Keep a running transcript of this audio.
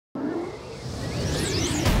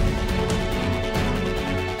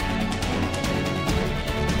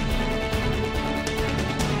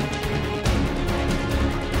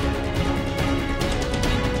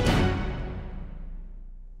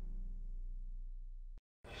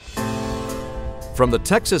From the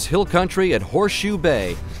Texas Hill Country at Horseshoe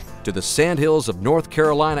Bay to the sandhills of North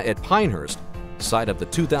Carolina at Pinehurst, site of the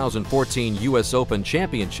 2014 U.S. Open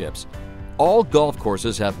Championships, all golf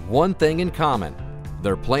courses have one thing in common.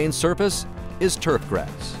 Their playing surface is turf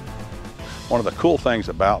grass. One of the cool things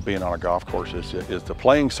about being on a golf course is the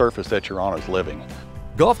playing surface that you're on is living.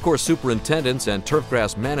 Golf course superintendents and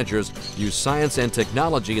turfgrass managers use science and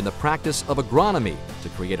technology in the practice of agronomy to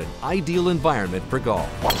create an ideal environment for golf.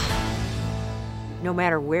 No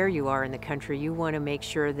matter where you are in the country, you want to make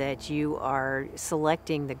sure that you are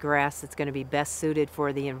selecting the grass that's going to be best suited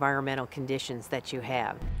for the environmental conditions that you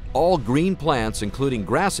have. All green plants, including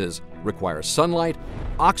grasses, require sunlight,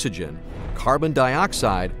 oxygen, carbon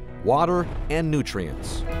dioxide, water, and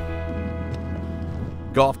nutrients.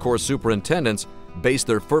 Golf course superintendents base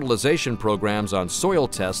their fertilization programs on soil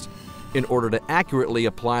tests in order to accurately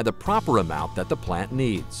apply the proper amount that the plant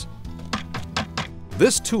needs.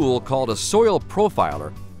 This tool, called a soil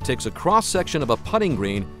profiler, takes a cross-section of a putting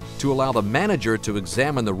green to allow the manager to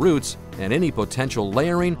examine the roots and any potential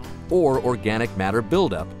layering or organic matter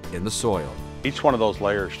buildup in the soil. Each one of those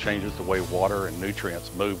layers changes the way water and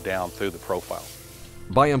nutrients move down through the profile.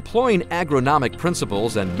 By employing agronomic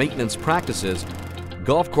principles and maintenance practices,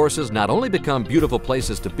 golf courses not only become beautiful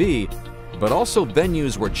places to be, but also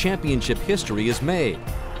venues where championship history is made.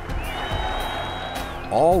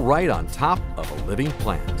 All right on top of a living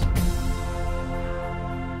plant.